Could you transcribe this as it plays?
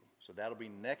So that'll be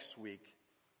next week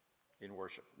in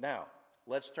worship. Now,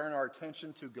 let's turn our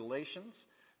attention to Galatians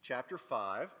chapter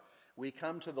 5. We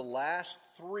come to the last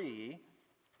three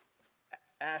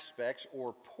aspects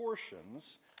or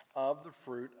portions of the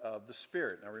fruit of the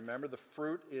Spirit. Now remember, the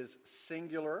fruit is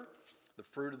singular. The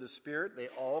fruit of the Spirit, they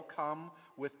all come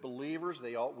with believers.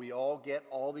 We all get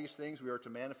all these things. We are to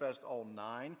manifest all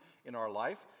 9 in our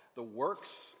life. The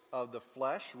works of the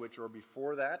flesh, which are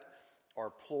before that, are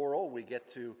plural. We get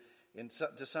to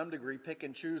some degree, pick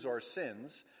and choose our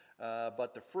sins,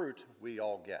 but the fruit we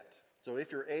all get. So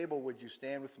if you're able, would you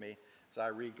stand with me as I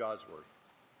read God's Word?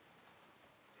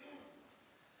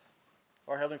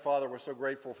 Our Heavenly Father, we're so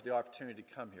grateful for the opportunity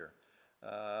to come here,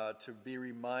 to be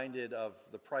reminded of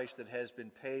the price that has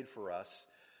been paid for us,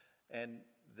 and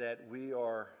that we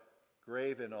are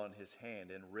graven on His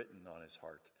hand and written on His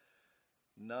heart.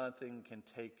 Nothing can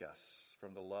take us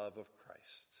from the love of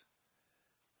Christ.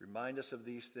 Remind us of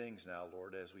these things now,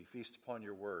 Lord, as we feast upon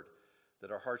your word, that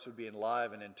our hearts would be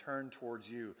enlivened and turned towards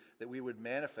you, that we would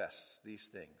manifest these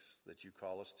things that you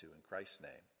call us to. In Christ's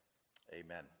name,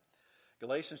 amen.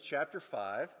 Galatians chapter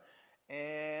 5,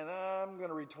 and I'm going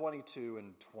to read 22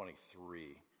 and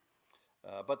 23.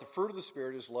 But the fruit of the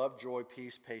Spirit is love, joy,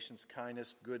 peace, patience,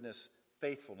 kindness, goodness,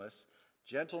 faithfulness,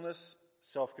 gentleness,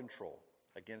 self-control.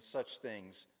 Against such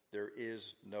things there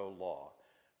is no law.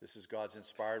 This is God's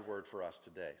inspired word for us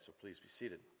today, so please be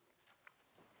seated.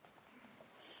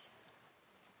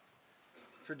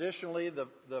 Traditionally,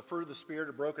 the fruit of the Spirit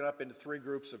are broken up into 3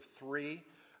 groups of 3.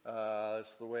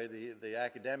 That's the way the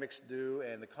academics do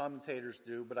and the commentators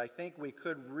do, but I think we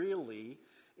could really,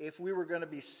 if we were going to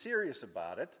be serious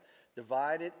about it,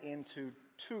 divide it into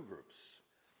 2 groups.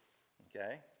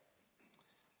 Okay?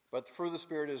 But the fruit of the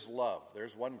Spirit is love.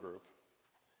 There's one group.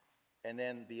 And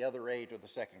then the other 8 are the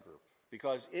second group.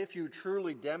 Because if you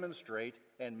truly demonstrate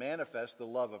and manifest the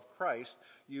love of Christ,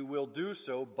 you will do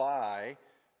so by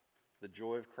the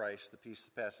joy of Christ, the peace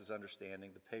that passes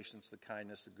understanding, the patience, the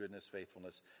kindness, the goodness,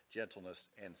 faithfulness, gentleness,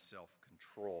 and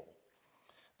self-control.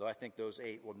 Though I think those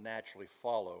 8 will naturally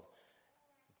follow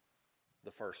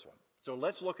the first one. So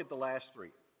let's look at the last 3.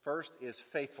 First is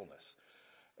faithfulness.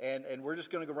 And we're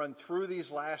just going to run through these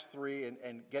last 3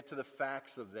 and get to the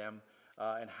facts of them.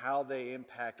 And how they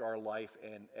impact our life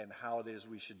and how it is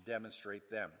we should demonstrate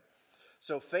them.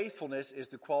 So faithfulness is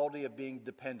the quality of being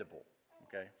dependable,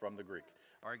 okay, from the Greek.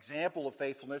 Our example of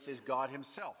faithfulness is God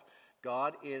himself.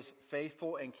 God is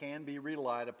faithful and can be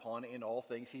relied upon in all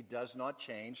things. He does not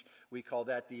change. We call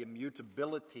that the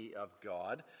immutability of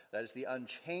God. That is the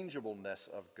unchangeableness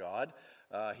of God.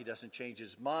 He doesn't change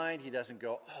his mind. He doesn't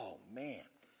go, oh, man.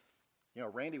 You know,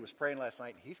 Randy was praying last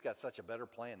night. He's got such a better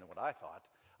plan than what I thought.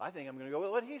 I think I'm going to go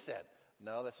with what he said.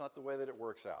 No, that's not the way that it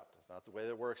works out. It's not the way that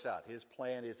it works out. His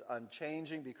plan is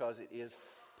unchanging because it is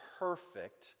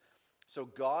perfect. So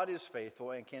God is faithful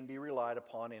and can be relied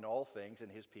upon in all things,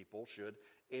 and his people should,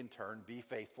 in turn, be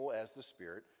faithful as the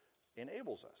Spirit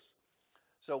enables us.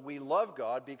 So we love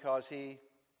God because he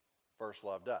first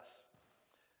loved us.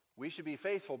 We should be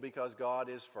faithful because God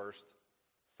is first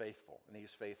faithful, and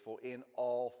he's faithful in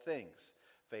all things.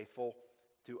 Faithful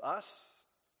to us,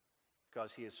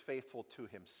 because he is faithful to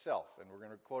himself. And we're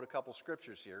going to quote a couple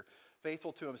scriptures here.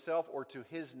 Faithful to himself or to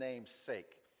his name's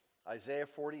sake. Isaiah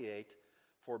 48,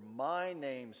 for my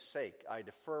name's sake I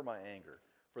defer my anger.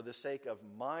 For the sake of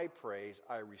my praise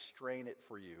I restrain it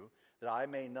for you, that I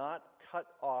may not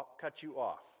cut you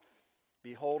off.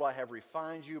 Behold, I have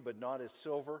refined you, but not as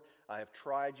silver. I have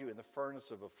tried you in the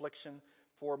furnace of affliction.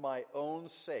 For my own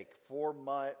sake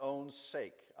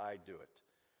I do it.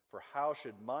 For how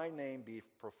should my name be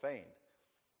profaned?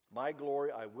 My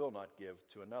glory I will not give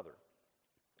to another.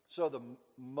 So the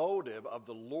motive of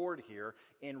the Lord here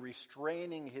in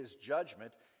restraining his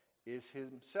judgment is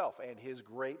himself and his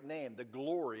great name, the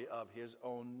glory of his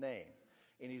own name.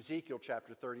 In Ezekiel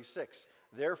chapter 36,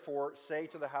 therefore say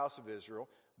to the house of Israel,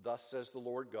 thus says the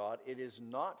Lord God, it is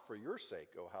not for your sake,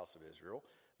 O house of Israel,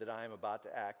 that I am about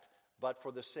to act, but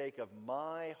for the sake of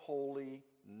my holy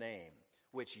name,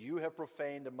 which you have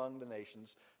profaned among the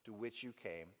nations to which you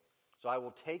came. So I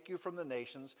will take you from the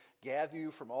nations, gather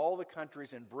you from all the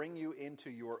countries, and bring you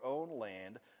into your own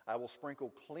land. I will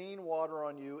sprinkle clean water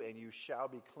on you, and you shall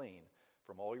be clean.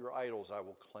 From all your idols I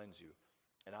will cleanse you.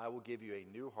 And I will give you a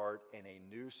new heart, and a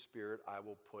new spirit I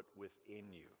will put within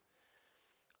you.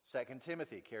 2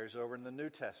 Timothy carries over in the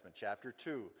New Testament, chapter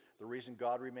 2. The reason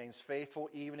God remains faithful,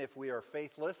 even if we are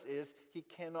faithless, is he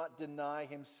cannot deny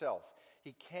himself.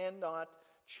 He cannot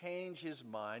change his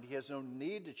mind. He has no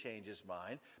need to change his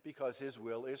mind because his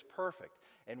will is perfect.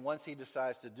 And once he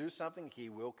decides to do something, he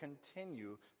will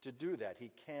continue to do that.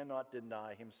 He cannot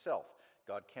deny himself.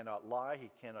 God cannot lie. He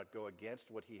cannot go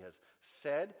against what he has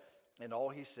said. And all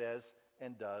he says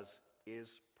and does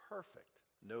is perfect.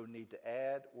 No need to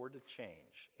add or to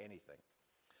change anything.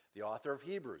 The author of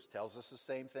Hebrews tells us the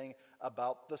same thing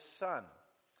about the Son.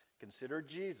 Consider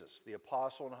Jesus, the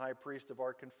apostle and high priest of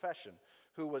our confession,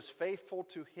 who was faithful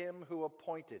to him who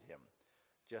appointed him,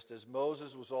 just as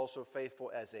Moses was also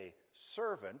faithful as a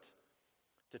servant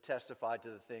to testify to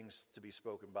the things to be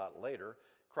spoken about later.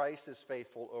 Christ is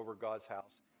faithful over God's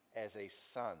house as a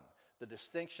son. The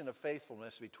distinction of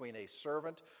faithfulness between a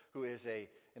servant who is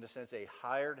in a sense, a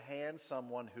hired hand,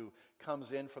 someone who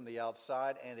comes in from the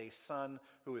outside, and a son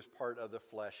who is part of the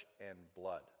flesh and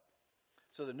blood.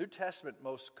 So the New Testament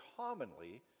most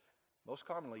commonly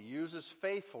uses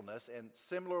faithfulness and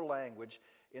similar language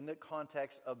in the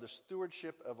context of the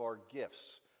stewardship of our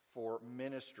gifts for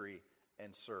ministry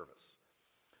and service.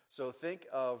 So think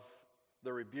of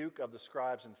the rebuke of the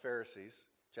scribes and Pharisees,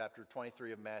 chapter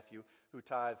 23 of Matthew, who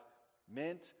tithe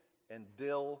mint and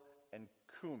dill and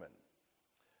cumin.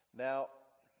 Now,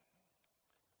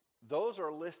 those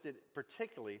are listed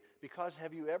particularly because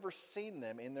have you ever seen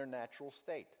them in their natural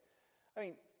state? I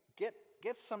mean, get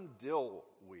some dill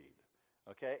weed,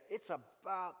 okay? It's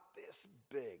about this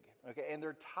big, okay? And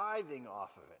they're tithing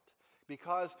off of it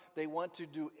because they want to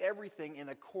do everything in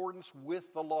accordance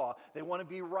with the law. They want to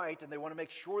be right, and they want to make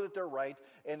sure that they're right,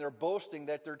 and they're boasting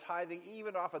that they're tithing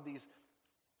even off of these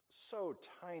so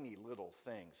tiny little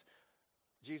things.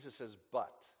 Jesus says,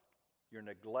 but you're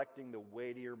neglecting the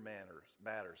weightier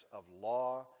matters of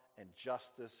law and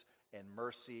justice and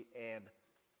mercy and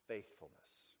faithfulness.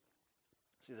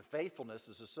 See, the faithfulness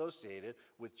is associated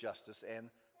with justice and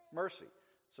mercy.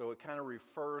 So it kind of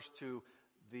refers to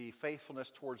the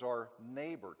faithfulness towards our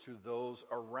neighbor, to those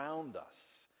around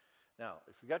us. Now,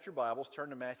 if you got your Bibles,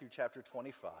 turn to Matthew chapter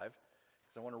 25, because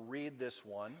I want to read this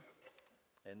one,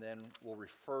 and then we'll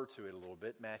refer to it a little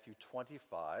bit. Matthew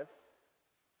 25,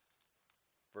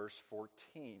 verse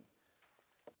 14.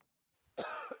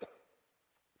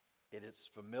 It is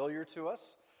familiar to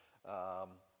us,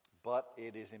 but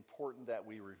it is important that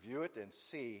we review it and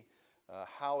see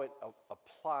how it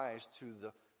applies to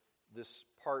this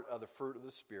part of the fruit of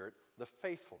the Spirit, the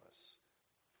faithfulness.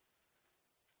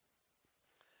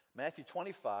 Matthew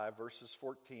 25, verses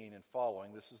 14 and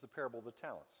following, this is the parable of the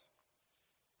talents.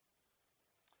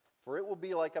 For it will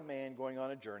be like a man going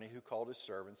on a journey who called his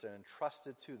servants and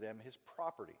entrusted to them his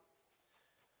property.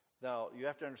 Now, you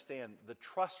have to understand the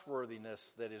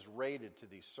trustworthiness that is rated to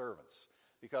these servants,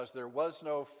 because there was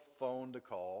no phone to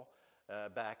call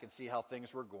back and see how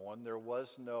things were going. There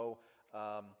was no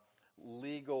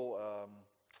legal,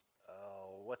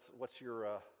 what's your,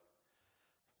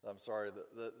 I'm sorry,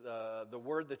 the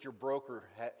word that your broker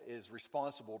is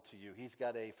responsible to you. He's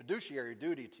got a fiduciary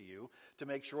duty to you to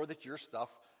make sure that your stuff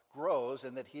grows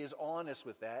and that he is honest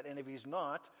with that. And if he's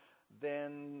not,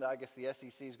 then I guess the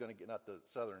SEC is going to get, not the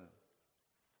Southern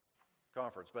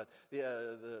Conference, but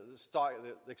the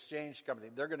exchange company,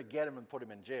 they're going to get him and put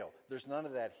him in jail. There's none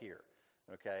of that here,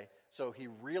 okay? So he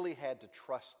really had to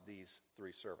trust these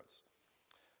three servants.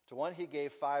 To one he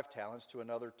gave 5 talents, to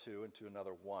another 2, and to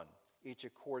another 1, each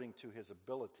according to his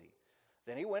ability.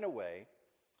 Then he went away.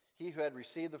 He who had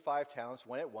received the 5 talents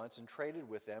went at once and traded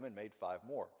with them and made 5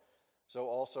 more. So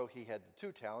also he had the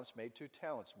 2 talents, made 2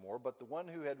 talents more. But the one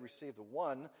who had received the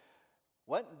 1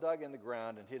 went and dug in the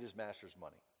ground and hid his master's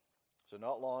money. So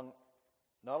not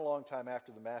a long time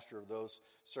after, the master of those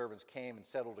servants came and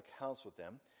settled accounts with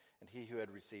them. And he who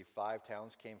had received 5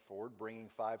 talents came forward, bringing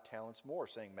 5 talents more,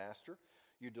 saying, Master,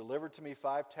 you delivered to me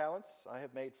 5 talents. I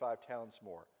have made 5 talents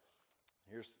more.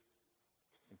 Here's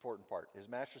the important part. His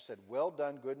master said, well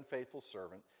done, good and faithful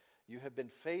servant. You have been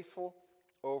faithful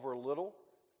over little.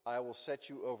 I will set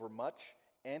you over much.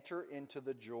 Enter into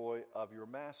the joy of your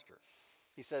master.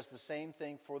 He says the same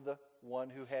thing for the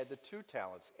one who had the 2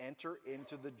 talents. Enter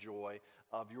into the joy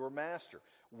of your master.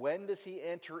 When does he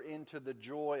enter into the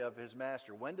joy of his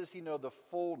master? When does he know the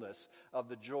fullness of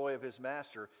the joy of his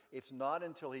master? It's not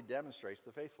until he demonstrates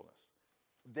the faithfulness.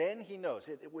 Then he knows.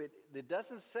 It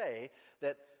doesn't say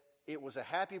that it was a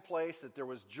happy place, that there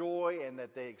was joy, and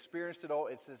that they experienced it all.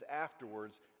 It says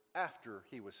afterwards, after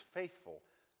he was faithful,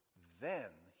 then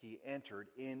he entered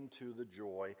into the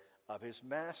joy of his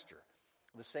master.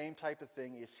 The same type of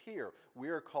thing is here. We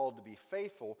are called to be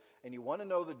faithful, and you want to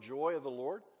know the joy of the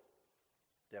Lord?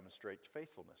 Demonstrate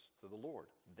faithfulness to the Lord.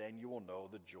 Then you will know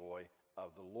the joy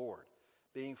of the Lord.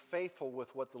 Being faithful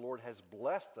with what the Lord has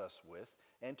blessed us with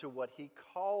and to what he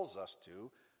calls us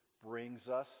to brings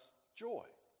us joy.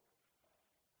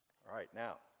 All right,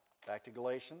 now, back to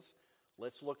Galatians.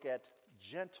 Let's look at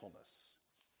gentleness.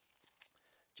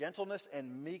 Gentleness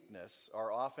and meekness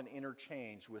are often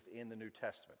interchanged within the New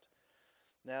Testament.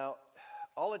 Now,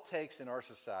 all it takes in our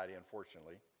society,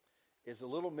 unfortunately, is a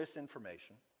little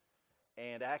misinformation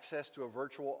and access to a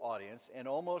virtual audience, and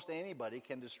almost anybody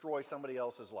can destroy somebody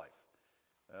else's life.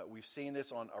 We've seen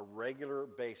this on a regular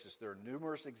basis. There are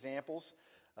numerous examples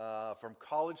from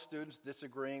college students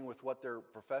disagreeing with what their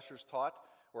professors taught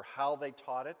or how they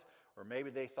taught it, or maybe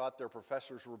they thought their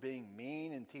professors were being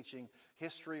mean in teaching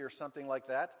history or something like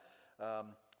that.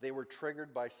 They were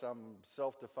triggered by some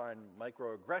self-defined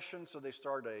microaggression, so they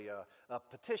start a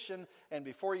petition, and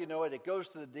before you know it, it goes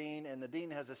to the dean, and the dean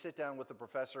has a sit-down with the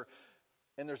professor,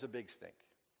 and there's a big stink.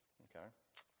 Okay?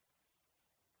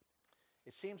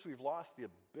 It seems we've lost the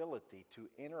ability to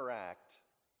interact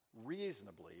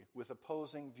reasonably with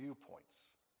opposing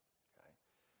viewpoints. Okay?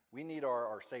 We need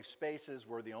our safe spaces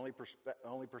where the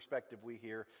only perspective we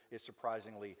hear is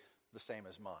surprisingly the same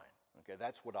as mine. Okay,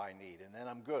 that's what I need, and then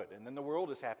I'm good, and then the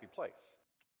world is a happy place.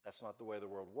 That's not the way the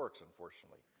world works,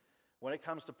 unfortunately. When it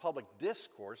comes to public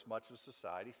discourse, much of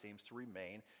society seems to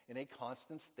remain in a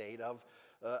constant state of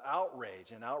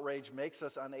outrage, and outrage makes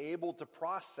us unable to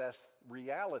process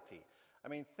reality. I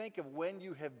mean, think of when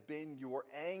you have been your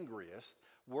angriest.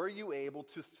 Were you able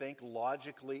to think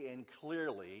logically and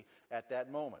clearly at that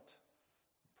moment?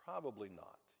 Probably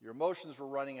not. Your emotions were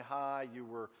running high, you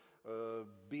were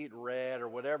beat red or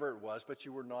whatever it was, but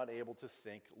you were not able to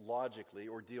think logically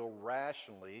or deal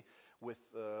rationally with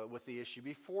the issue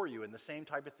before you. And the same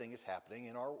type of thing is happening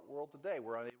in our world today.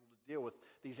 We're unable to deal with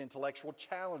these intellectual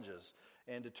challenges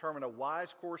and determine a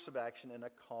wise course of action in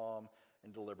a calm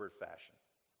and deliberate fashion.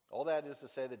 All that is to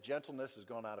say that gentleness has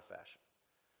gone out of fashion.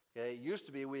 Okay, it used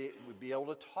to be we would be able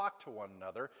to talk to one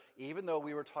another. Even though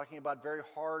we were talking about very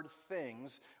hard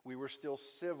things, we were still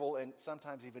civil and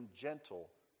sometimes even gentle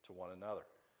to one another.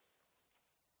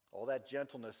 All that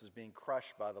gentleness is being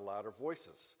crushed by the louder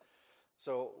voices.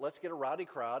 So let's get a rowdy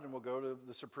crowd and we'll go to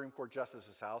the Supreme Court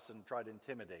Justice's house and try to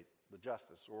intimidate the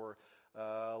justice. Or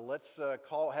let's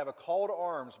have a call to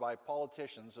arms by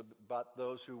politicians about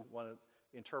those who want to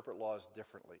interpret laws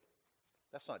differently.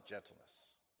 That's not gentleness.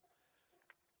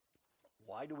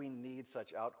 Why do we need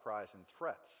such outcries and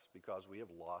threats? Because we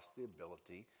have lost the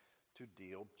ability to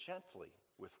deal gently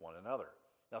with one another.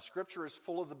 Now, Scripture is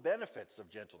full of the benefits of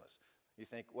gentleness. You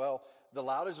think, well, the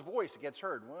loudest voice gets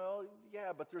heard. Well,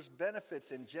 yeah, but there's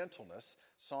benefits in gentleness.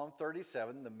 Psalm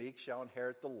 37, the meek shall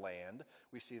inherit the land.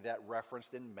 We see that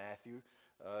referenced in Matthew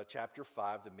chapter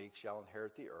 5, the meek shall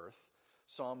inherit the earth.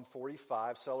 Psalm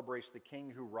 45 celebrates the king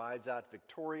who rides out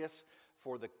victorious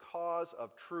for the cause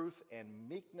of truth and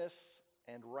meekness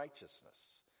and righteousness.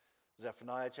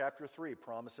 Zephaniah chapter 3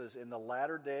 promises, in the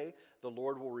latter day the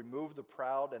Lord will remove the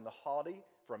proud and the haughty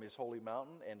from his holy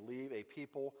mountain and leave a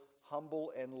people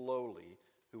humble and lowly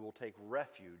who will take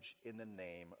refuge in the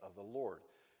name of the Lord.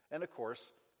 And of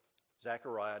course,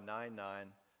 Zechariah 9:9,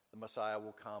 the Messiah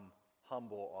will come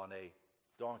humble on a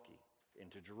donkey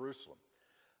into Jerusalem.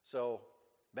 So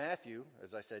Matthew,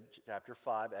 as I said, chapter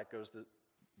 5 echoes the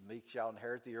meek shall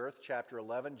inherit the earth. Chapter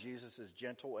 11, Jesus is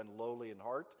gentle and lowly in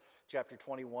heart. Chapter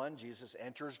 21, Jesus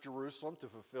enters Jerusalem to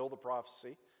fulfill the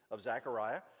prophecy of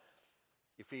Zechariah.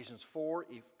 Ephesians 4,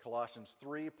 Colossians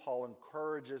 3, Paul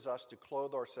encourages us to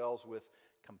clothe ourselves with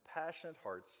compassionate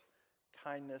hearts,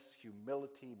 kindness,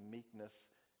 humility, meekness,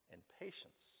 and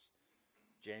patience.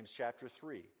 James chapter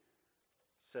 3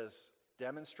 says,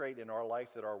 demonstrate in our life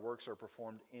that our works are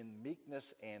performed in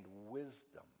meekness and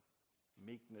wisdom.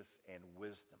 Meekness and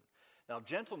wisdom. Now,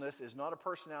 gentleness is not a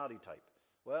personality type.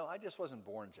 Well, I just wasn't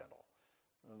born gentle.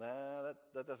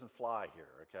 That doesn't fly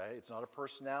here, okay? It's not a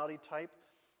personality type.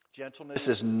 Gentleness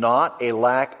is not a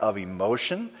lack of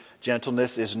emotion.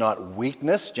 Gentleness is not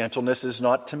weakness. Gentleness is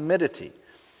not timidity.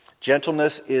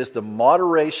 Gentleness is the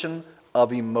moderation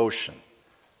of emotion,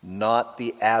 not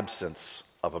the absence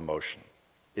of emotion.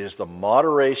 It is the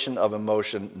moderation of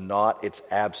emotion, not its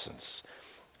absence.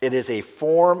 It is a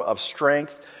form of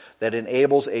strength that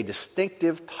enables a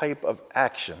distinctive type of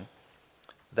action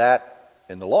that,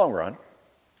 in the long run,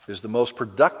 is the most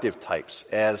productive types.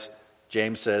 As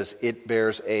James says, it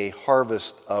bears a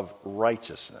harvest of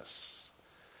righteousness.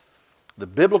 The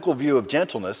biblical view of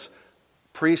gentleness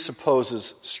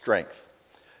presupposes strength.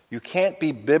 You can't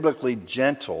be biblically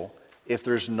gentle if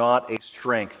there's not a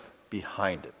strength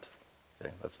behind it.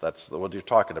 Okay? That's what you're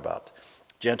talking about.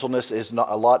 Gentleness is not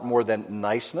a lot more than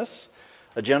niceness.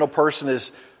 A gentle person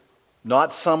is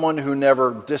not someone who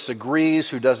never disagrees,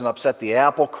 who doesn't upset the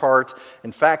apple cart.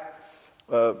 In fact,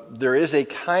 there is a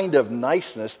kind of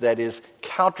niceness that is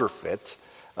counterfeit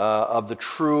of the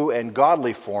true and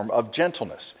godly form of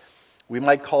gentleness. We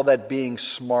might call that being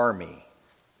smarmy.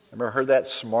 Ever heard that?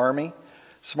 Smarmy?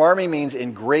 Smarmy means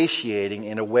ingratiating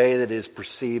in a way that is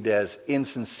perceived as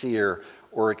insincere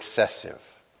or excessive.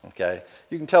 Okay?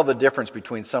 You can tell the difference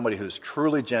between somebody who's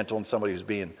truly gentle and somebody who's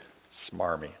being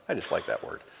smarmy. I just like that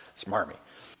word, smarmy.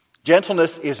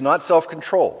 Gentleness is not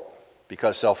self-control,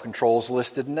 because self-control is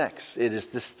listed next. It is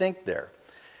distinct there.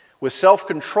 With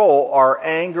self-control, our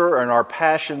anger and our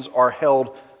passions are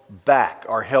held back,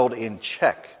 are held in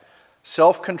check.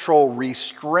 Self-control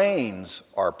restrains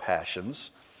our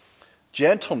passions.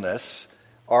 Gentleness,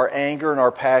 our anger and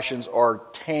our passions are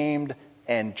tamed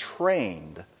and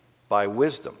trained by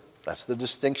wisdom. That's the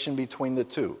distinction between the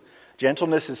two.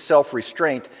 Gentleness is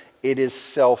self-restraint. It is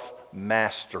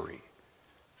self-mastery.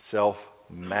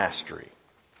 Self-mastery.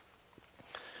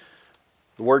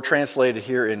 The word translated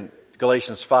here in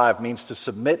Galatians 5 means to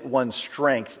submit one's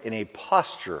strength in a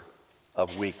posture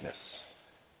of weakness.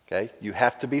 Okay? You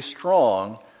have to be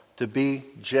strong to be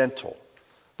gentle,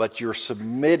 but you're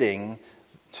submitting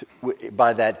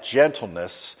by that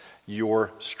gentleness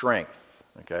your strength.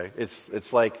 Okay?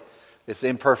 It's like, it's an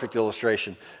imperfect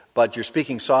illustration, but you're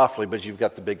speaking softly, but you've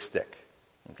got the big stick.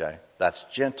 Okay? That's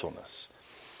gentleness.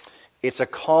 It's a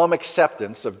calm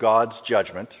acceptance of God's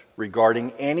judgment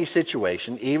regarding any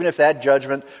situation, even if that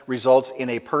judgment results in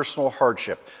a personal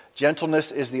hardship.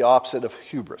 Gentleness is the opposite of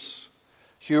hubris.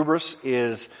 Hubris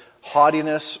is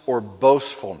haughtiness or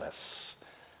boastfulness.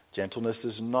 Gentleness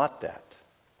is not that.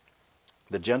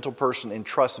 The gentle person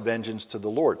entrusts vengeance to the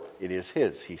Lord. It is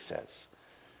his, he says.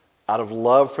 Out of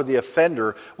love for the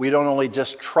offender, we don't only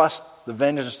just trust the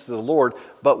vengeance to the Lord,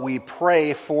 but we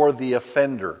pray for the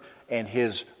offender and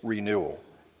his renewal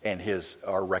and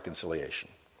our reconciliation.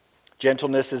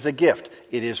 Gentleness is a gift.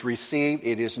 It is received.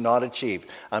 It is not achieved.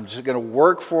 I'm just going to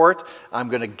work for it. I'm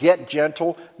going to get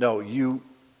gentle. No, you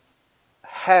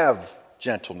have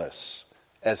gentleness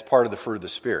as part of the fruit of the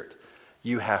Spirit.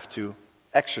 You have to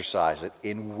exercise it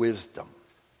in wisdom.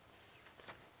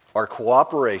 Our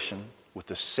cooperation with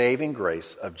the saving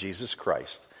grace of Jesus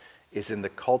Christ is in the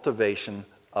cultivation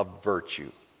of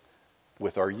virtue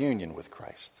with our union with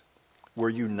Christ. We're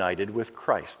united with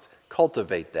Christ.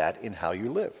 Cultivate that in how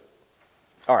you live.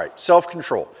 All right,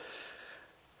 self-control.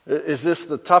 Is this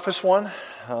the toughest one?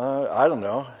 I don't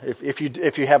know. If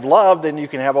you have love, then you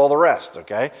can have all the rest,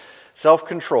 okay?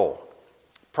 Self-control.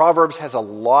 Proverbs has a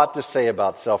lot to say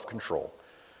about self-control.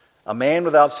 A man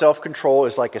without self-control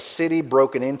is like a city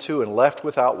broken into and left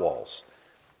without walls.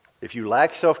 If you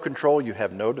lack self-control, you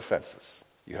have no defenses.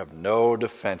 You have no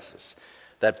defenses.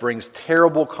 That brings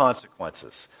terrible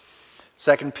consequences.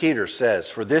 2 Peter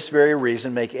says, for this very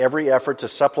reason, make every effort to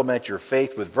supplement your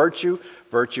faith with virtue,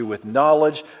 virtue with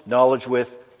knowledge, knowledge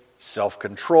with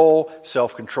self-control,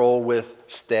 self-control with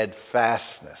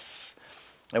steadfastness.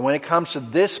 And when it comes to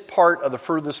this part of the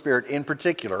fruit of the Spirit in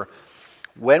particular,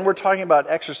 when we're talking about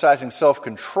exercising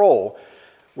self-control,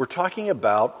 we're talking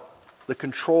about the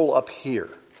control up here,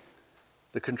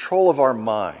 the control of our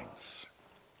minds.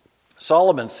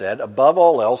 Solomon said, above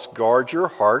all else, guard your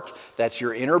heart. That's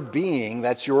your inner being.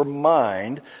 That's your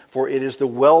mind, for it is the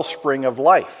wellspring of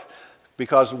life.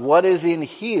 Because what is in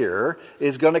here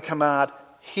is going to come out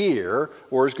here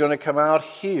or is going to come out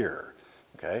here.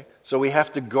 Okay? So we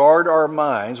have to guard our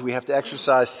minds. We have to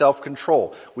exercise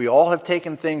self-control. We all have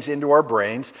taken things into our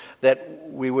brains that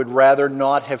we would rather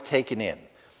not have taken in.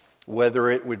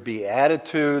 Whether it would be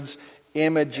attitudes,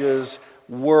 images,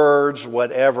 words,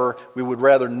 whatever, we would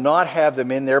rather not have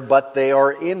them in there, but they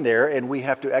are in there, and we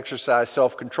have to exercise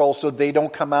self-control so they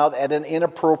don't come out at an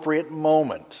inappropriate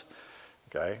moment.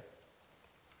 Okay?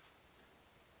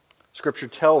 Scripture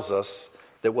tells us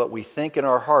that what we think in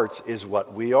our hearts is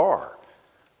what we are.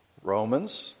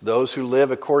 Romans, those who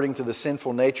live according to the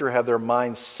sinful nature have their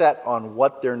minds set on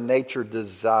what their nature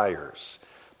desires.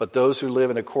 But those who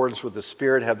live in accordance with the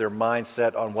Spirit have their mind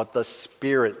set on what the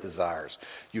Spirit desires.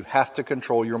 You have to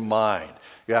control your mind.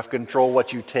 You have to control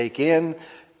what you take in.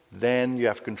 Then you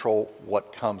have to control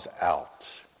what comes out.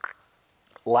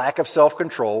 Lack of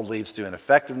self-control leads to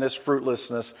ineffectiveness,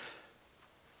 fruitlessness,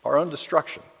 our own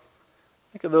destruction.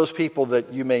 Think of those people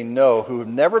that you may know who have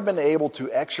never been able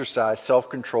to exercise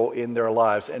self-control in their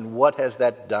lives, and what has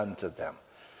that done to them?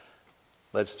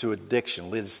 Leads to addiction,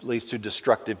 leads to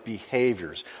destructive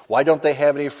behaviors. Why don't they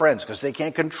have any friends? Because they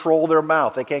can't control their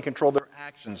mouth. They can't control their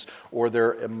actions or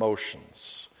their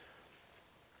emotions.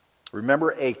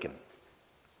 Remember Achan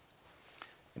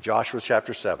in Joshua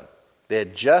chapter 7. They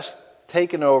had just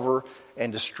taken over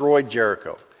and destroyed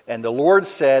Jericho. And the Lord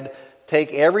said,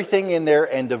 take everything in there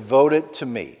and devote it to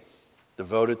me.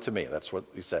 Devote it to me. That's what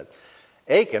he said.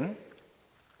 Achan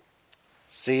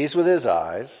sees with his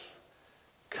eyes,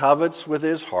 covets with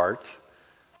his heart,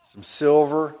 some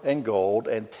silver and gold,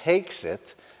 and takes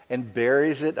it and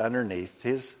buries it underneath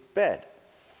his bed.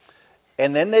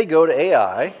 And then they go to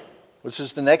Ai, which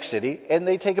is the next city, and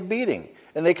they take a beating.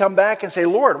 And they come back and say,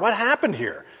 Lord, what happened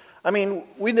here? I mean,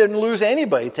 we didn't lose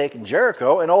anybody taking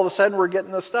Jericho, and all of a sudden we're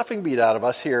getting the stuffing beat out of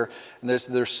us here, and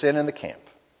there's sin in the camp.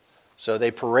 So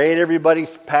they parade everybody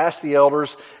past the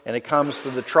elders, and it comes to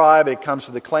the tribe, it comes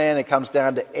to the clan, it comes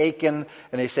down to Achan,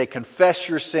 and they say, confess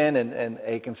your sin, and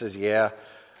Achan says, yeah,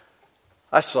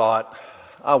 I saw it,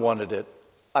 I wanted it,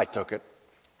 I took it.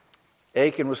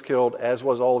 Achan was killed, as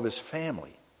was all of his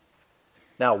family.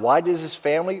 Now, why was his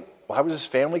family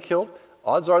killed?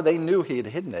 Odds are they knew he had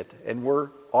hidden it and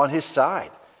were on his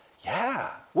side. Yeah,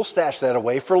 we'll stash that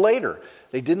away for later.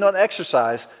 They did not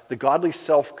exercise the godly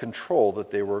self-control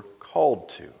that they were called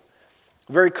to.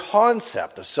 The very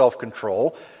concept of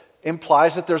self-control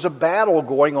implies that there's a battle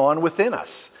going on within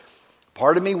us.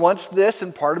 Part of me wants this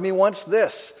and part of me wants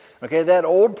this. Okay, that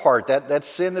old part, that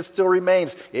sin that still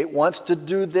remains, it wants to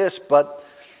do this, but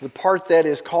the part that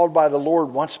is called by the Lord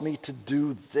wants me to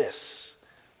do this.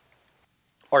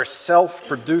 Our self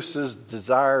produces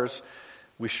desires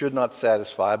we should not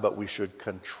satisfy, but we should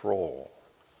control.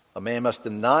 A man must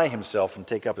deny himself and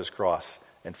take up his cross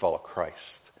and follow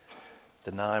Christ.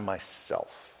 Deny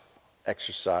myself.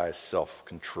 Exercise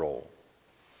self-control.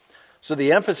 So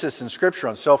the emphasis in Scripture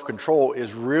on self-control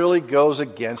really goes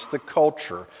against the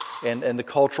culture and the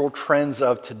cultural trends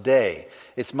of today.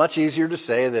 It's much easier to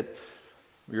say that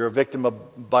you're a victim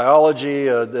of biology,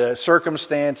 the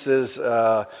circumstances,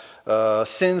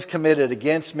 sins committed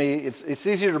against me. It's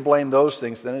easier to blame those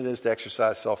things than it is to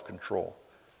exercise self-control.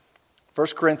 1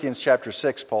 Corinthians chapter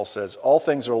 6, Paul says, all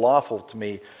things are lawful to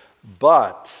me,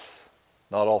 but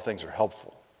not all things are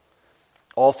helpful.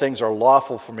 All things are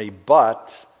lawful for me,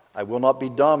 but I will not be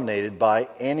dominated by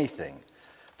anything.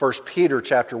 1 Peter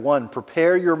chapter 1,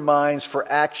 prepare your minds for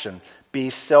action. Be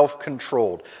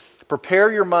self-controlled.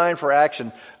 Prepare your mind for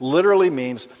action literally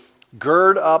means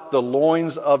gird up the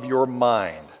loins of your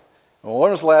mind. Well,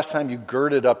 when was the last time you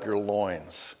girded up your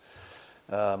loins?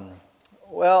 If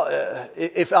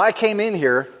I came in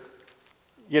here,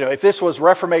 if this was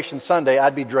Reformation Sunday,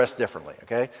 I'd be dressed differently,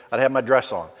 okay? I'd have my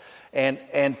dress on.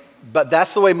 But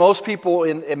that's the way most people,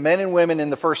 men and women in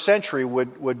the first century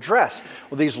would dress,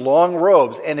 with these long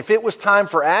robes. And if it was time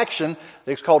for action,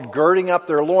 it's called girding up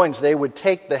their loins. They would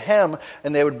take the hem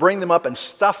and they would bring them up and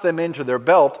stuff them into their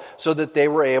belt so that they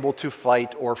were able to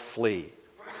fight or flee.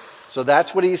 So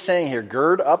that's what he's saying here.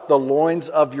 Gird up the loins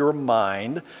of your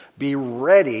mind. Be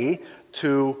ready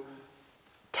to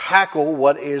tackle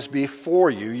what is before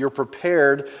you. You're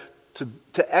prepared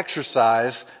to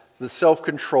exercise the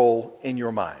self-control in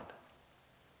your mind.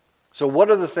 So what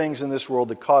are the things in this world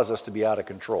that cause us to be out of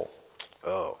control?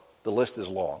 Oh, the list is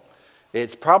long.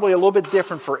 It's probably a little bit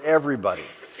different for everybody.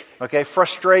 Okay,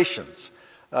 frustrations.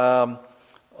 I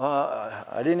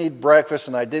didn't eat breakfast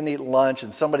and I didn't eat lunch,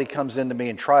 and somebody comes into me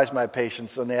and tries my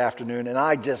patience in the afternoon, and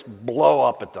I just blow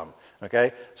up at them.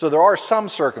 Okay, so there are some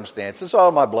circumstances.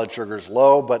 Oh, my blood sugar is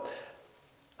low, but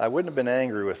I wouldn't have been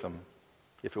angry with them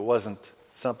if it wasn't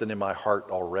something in my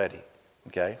heart already.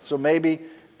 Okay, so maybe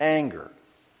anger.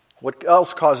 What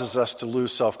else causes us to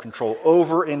lose self-control?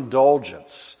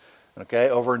 Overindulgence. Okay,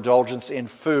 overindulgence in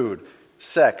food,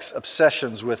 sex,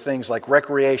 obsessions with things like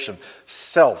recreation,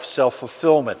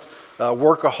 self-fulfillment,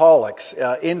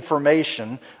 workaholics,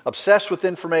 information, obsessed with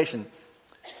information.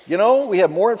 We have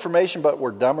more information, but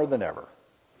we're dumber than ever.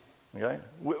 Okay?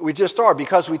 We just are,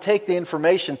 because we take the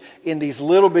information in these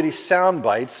little bitty sound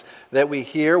bites that we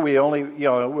hear. we'll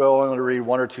only read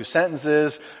one or two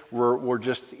sentences. We're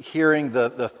just hearing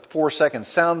the 4-second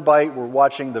sound bite. We're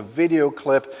watching the video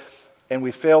clip, and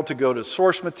we fail to go to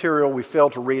source material. We fail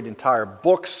to read entire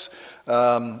books,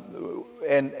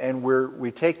 and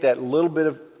we take that little bit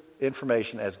of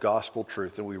information as gospel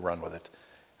truth and we run with it.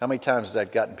 How many times has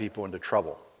that gotten people into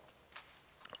trouble?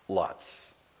 Lots.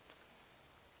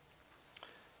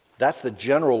 That's the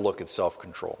general look at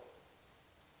self-control.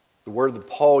 The word that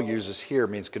Paul uses here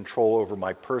means control over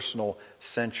my personal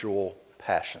sensual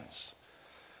passions.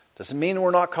 Doesn't mean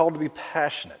we're not called to be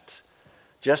passionate.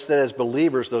 Just that as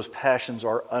believers, those passions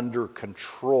are under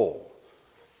control.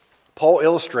 Paul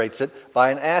illustrates it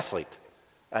by an athlete.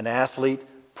 An athlete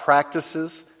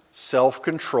practices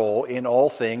self-control in all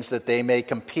things that they may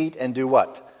compete and do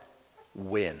what?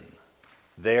 Win.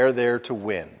 They're there to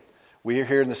win. We are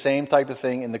here in the same type of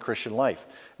thing in the Christian life.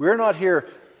 We're not here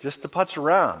just to putz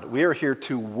around. We are here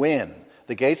to win.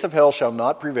 The gates of hell shall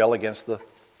not prevail against the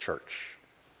church.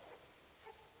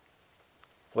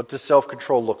 What does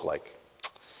self-control look like?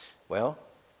 Well,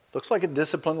 looks like a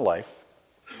disciplined life.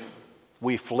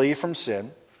 We flee from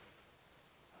sin.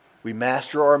 We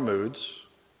master our moods.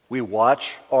 We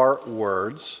watch our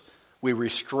words. We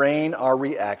restrain our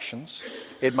reactions.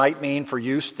 It might mean for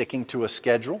you sticking to a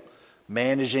schedule,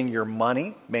 managing your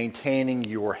money, maintaining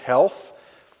your health,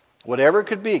 whatever it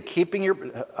could be,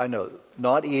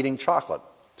 not eating chocolate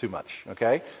too much,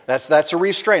 okay? That's a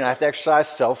restraint. I have to exercise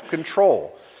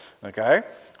self-control, okay?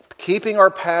 Keeping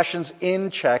our passions in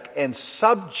check and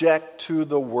subject to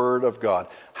the Word of God.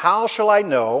 How shall I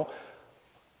know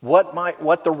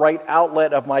what the right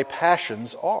outlet of my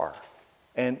passions are?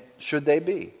 And should they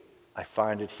be? I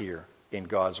find it here in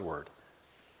God's Word.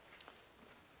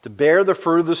 To bear the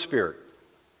fruit of the Spirit,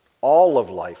 all of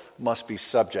life must be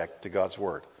subject to God's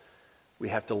Word. We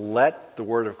have to let the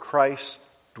Word of Christ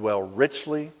dwell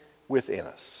richly within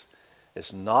us.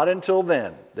 It's not until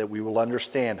then that we will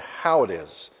understand how it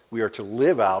is we are to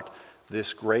live out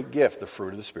this great gift, the fruit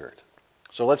of the Spirit.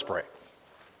 So let's pray.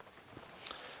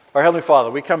 Our Heavenly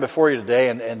Father, we come before you today,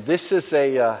 and this is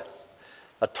a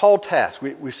tall task.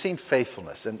 We've seen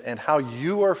faithfulness and how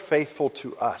you are faithful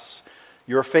to us.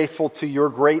 You're faithful to your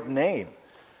great name.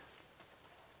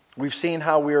 We've seen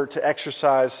how we are to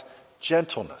exercise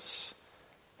gentleness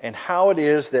and how it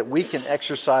is that we can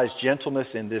exercise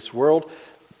gentleness in this world.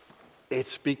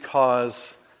 It's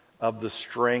because of the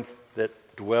strength that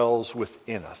dwells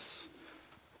within us.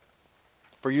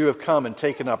 For you have come and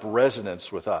taken up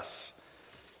residence with us.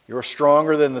 You're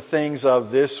stronger than the things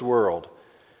of this world.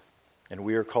 And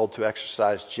we are called to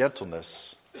exercise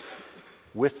gentleness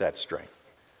with that strength.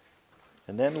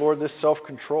 And then, Lord, this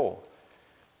self-control.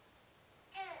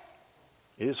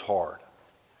 It is hard.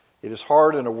 It is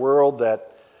hard in a world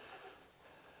that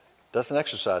doesn't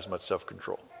exercise much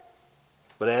self-control.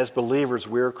 But as believers,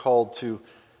 we are called to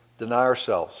deny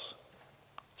ourselves,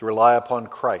 to rely upon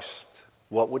Christ.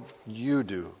 What would you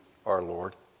do, our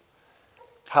Lord?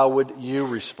 How would you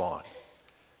respond?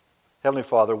 Heavenly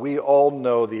Father, we all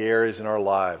know the areas in our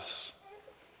lives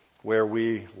where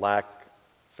we lack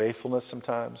faithfulness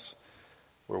sometimes,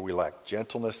 where we lack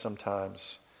gentleness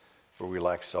sometimes, where we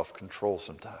lack self-control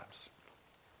sometimes.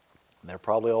 And they're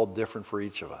probably all different for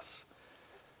each of us.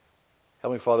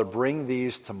 Heavenly Father, bring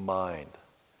these to mind.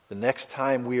 The next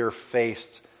time we are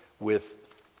faced with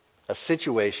a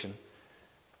situation,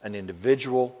 an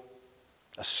individual,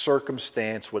 a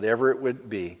circumstance, whatever it would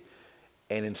be,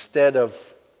 and instead of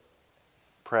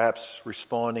perhaps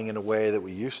responding in a way that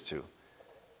we used to,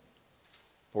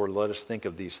 Lord, let us think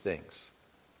of these things.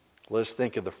 Let us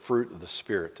think of the fruit of the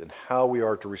Spirit and how we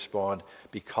are to respond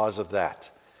because of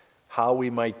that. How we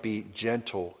might be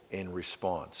gentle in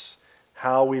response.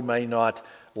 How we may not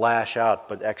lash out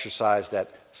but exercise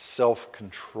that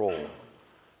self-control,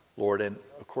 Lord. And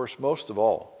of course, most of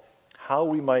all, how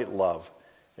we might love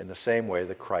in the same way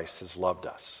that Christ has loved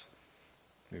us.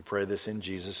 We pray this in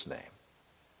Jesus' name.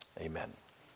 Amen.